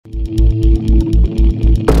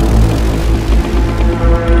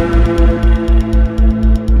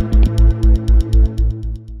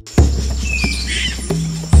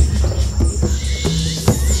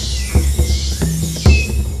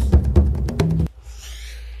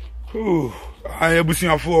Oh, I am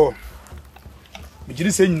bushing for. But you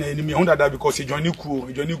didn't say anything on that because you join new crew,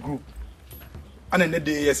 you join new group. And then the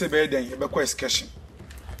day you say better than you be excursion.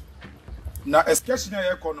 Now excursion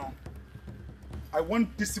I kono. I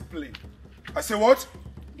want discipline. I say what?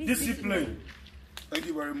 Discipline. Thank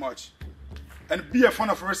you very much. And be a fan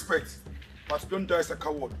of respect, but don't die as a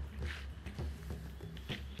coward.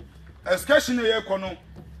 Excursion I kono,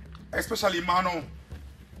 especially mano.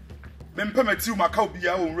 Mempe metiu maka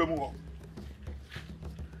obia o nremu ho.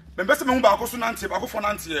 Mempe se me hu ba akoso nante, ba akofo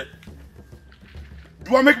nante.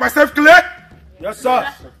 Do I make myself clear? Yes,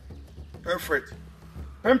 sir. Perfect.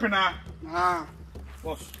 Pempina.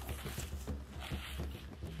 Boss.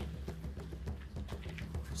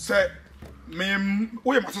 Say, me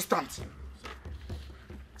we am assistant.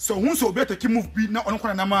 So once you better keep move be na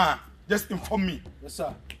onko na ma, just inform me. Yes,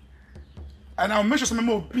 sir. And I'll make sure some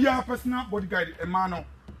more be a personal bodyguard a man.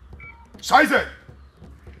 Scheiße!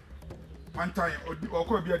 One time, or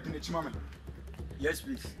could be at the next moment. Yes,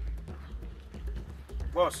 please.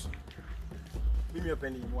 Boss, give me a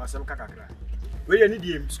penny, was some cacacra. We need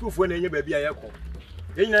him, school for any baby. I call.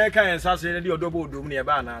 Then I can't assassinate your double doom near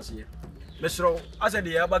Barnas here. Mr. I said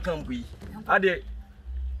the Abba can be. I did.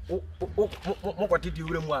 What did you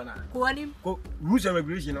want? Who's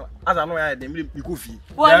immigration? As I know, I had them be goofy.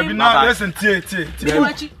 Well, now listen,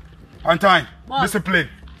 on time, discipline.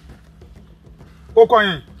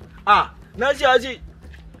 Okay. Now see,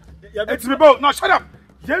 it's me both. No, shut up.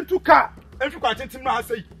 Yen to car. If you can't tell him now,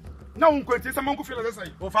 say. Now, I'm going to say, I'm going to feel the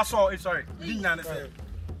same. Oh, first of all, sorry.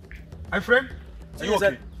 My friend, are you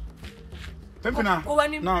okay?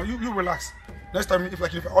 Now, you relax. Next time, if I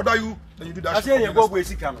order you, then you do that. I say you go with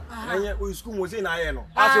Sikano. And you school was in Iano.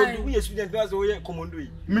 I said, we are students, that's the way common.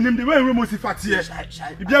 Meaning the way we must be fat here.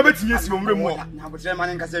 If you have it, yes, you will more. Now, but the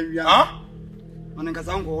man can say, huh? Man can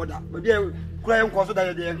say, order. But you cry and cause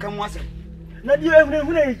that they come once. Not you have no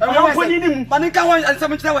money. I don't need him. Manica wants and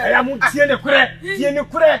some time. I am seeing the crack. Seeing the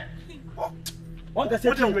crack. What does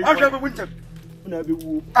it mean? I have a winter.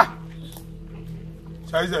 Ah.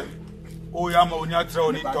 Size. Oh, yeah, I'm on your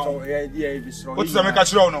throne. What's the make a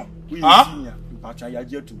show no? Huh?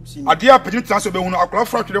 I dear Pedro Tasso, I call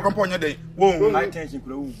for the company day. Won't I tell you?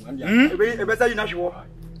 Better you not.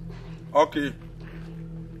 Okay.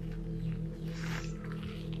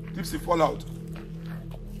 Tipsy fallout.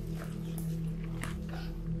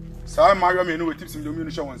 Sir, Mario may know what tips in the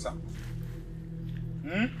munition once.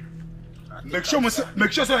 Make sure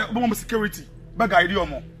security. Bag idea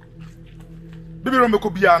more. Baby Romeo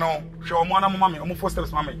Biano, show one of mammy, almost 4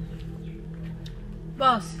 steps, mammy.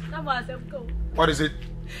 Boss, that was a go. What is it?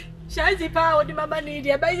 Shazi power, the mamma need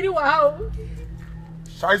ya, baby. Wow.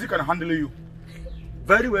 Shazi can handle you.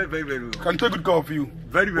 Very well, very well. Can take good care of you.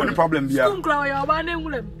 Very well. No problem, yeah.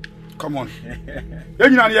 Come on.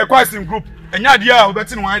 Then you are the question group, and you're the other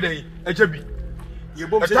betting one day.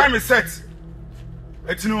 The time is set.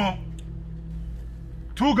 It's no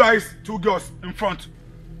 2 guys, 2 girls in front.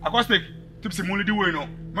 Acoustic. Tipsy only do we know.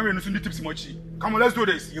 Mammy, no tipsy mochi. Come on, let's do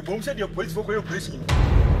this. You both said your police for your police.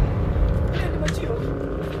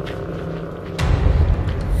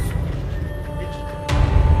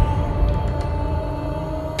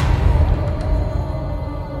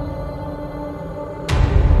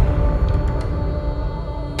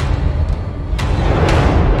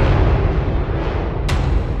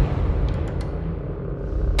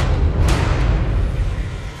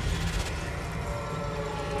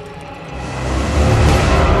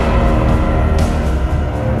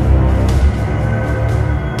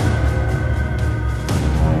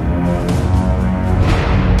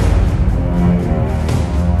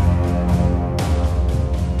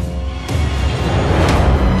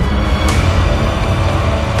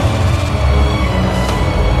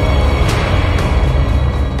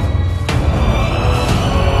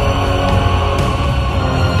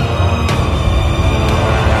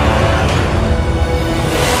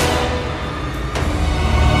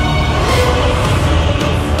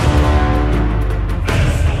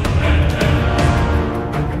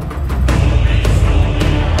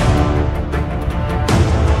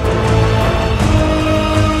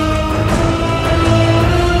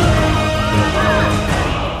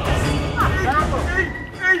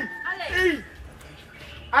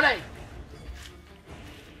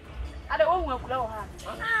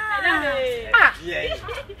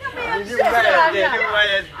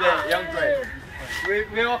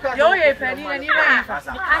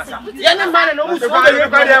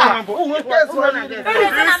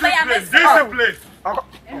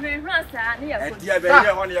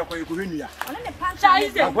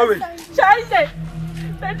 Scheiße!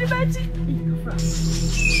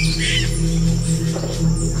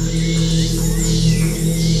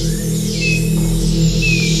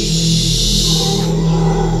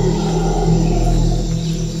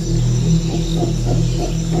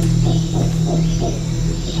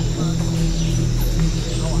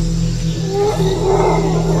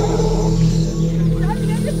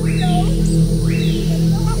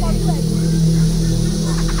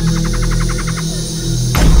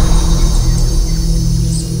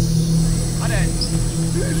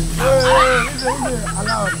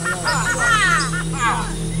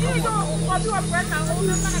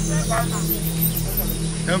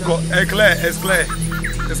 Uncle, it's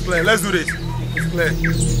clear. Let's do this. It's clear.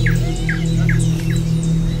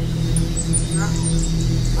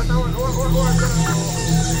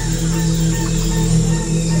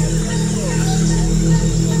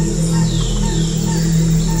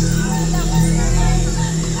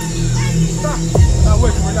 Now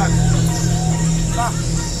wait, relax.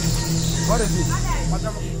 What is it?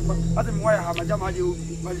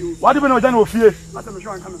 What do you know? Then we'll fear.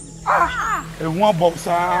 Ah, one box.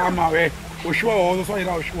 I'm away. We sure also in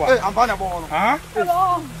our show. I'm going to go. Huh?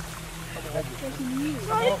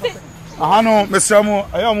 No, Mr. Mo,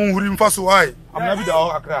 I am moving fast. Why? I'm never the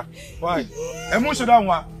Accra. Why? I'm most of them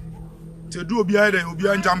want to do behind it,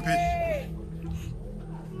 behind jumping.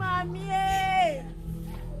 Mommy, I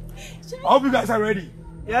hope you guys are ready.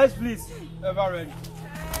 Yes, please. Ever ready.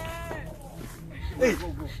 Hey,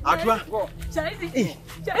 Akra. Hey, easy.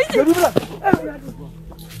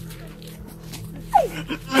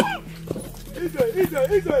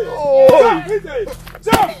 Oh, easy.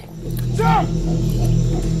 Jump.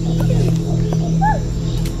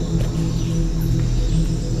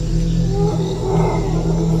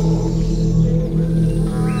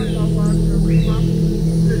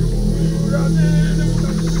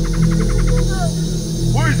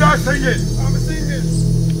 Who is that singing? I'm singing.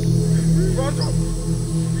 We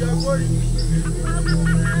are going.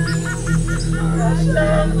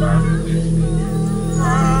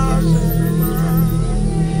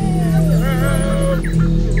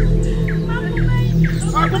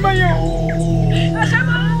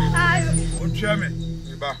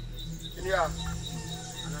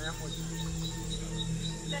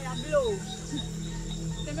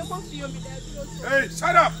 Hey,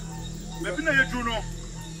 shut up! Maybe you do know.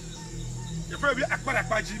 You're probably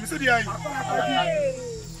Akbarapaji. You said, yeah,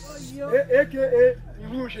 AKA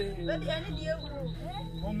Illusion.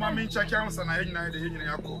 Oh, Mammy, check out and I ignite the Indian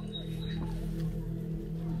alcohol.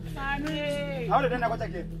 How did I never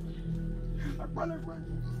take it?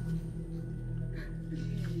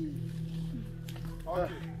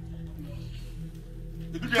 Okay.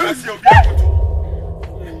 Did you guys see your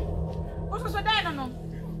what's so down on?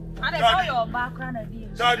 I know your background.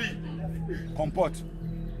 Daddy, comport.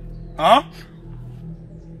 Huh?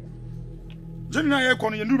 Jenna, you're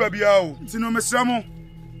calling you baby out. Sino, Mr. Mo.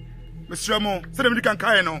 Say them can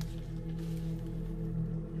carry no.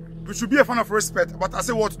 We should be a fan of respect, but I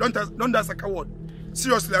say what? Don't dance like a word.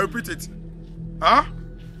 Seriously, I repeat it. Huh?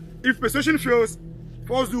 If persuasion fails,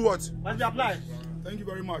 force do what? Must be applied. Thank you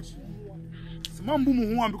very much. Some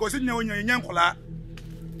boom one because it when you're in Yankola.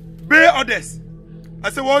 Bay orders. I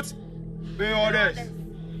say what? Bay orders.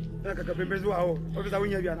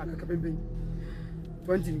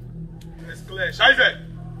 20. It's clear. Shize,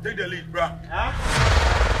 take the lead, bruh. Huh?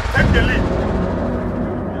 Take the lead.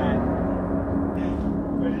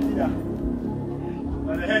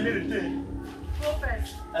 By the head, need the thing.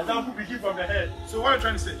 Example begin from the head. So what are you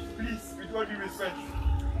trying to say? Please, with all due respect.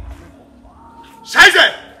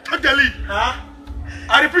 Shize, take the lead. Huh?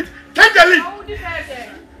 I repeat, take the lead.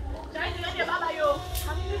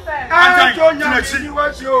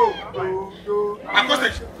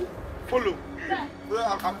 Follow.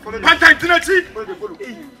 Pantai Tinachi.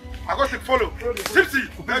 Agostic follow. Tipsy.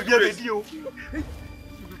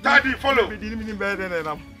 Daddy follow.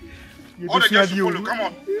 All the guys should follow. Come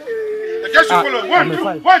on. The guys should follow. 1,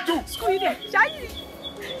 2.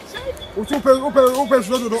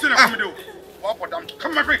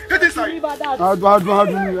 Come my friend. Get inside. How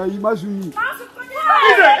do you must me? Easy.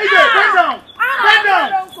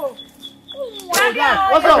 Bend down.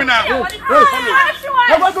 What's up now?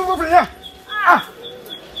 What's over here?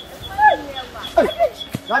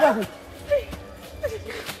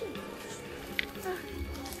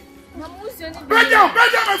 Bend down,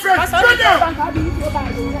 my friend. Bend down.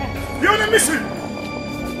 You're on a mission.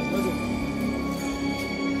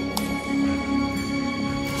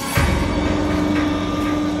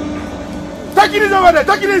 Take it easy over there.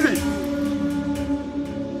 Take it easy.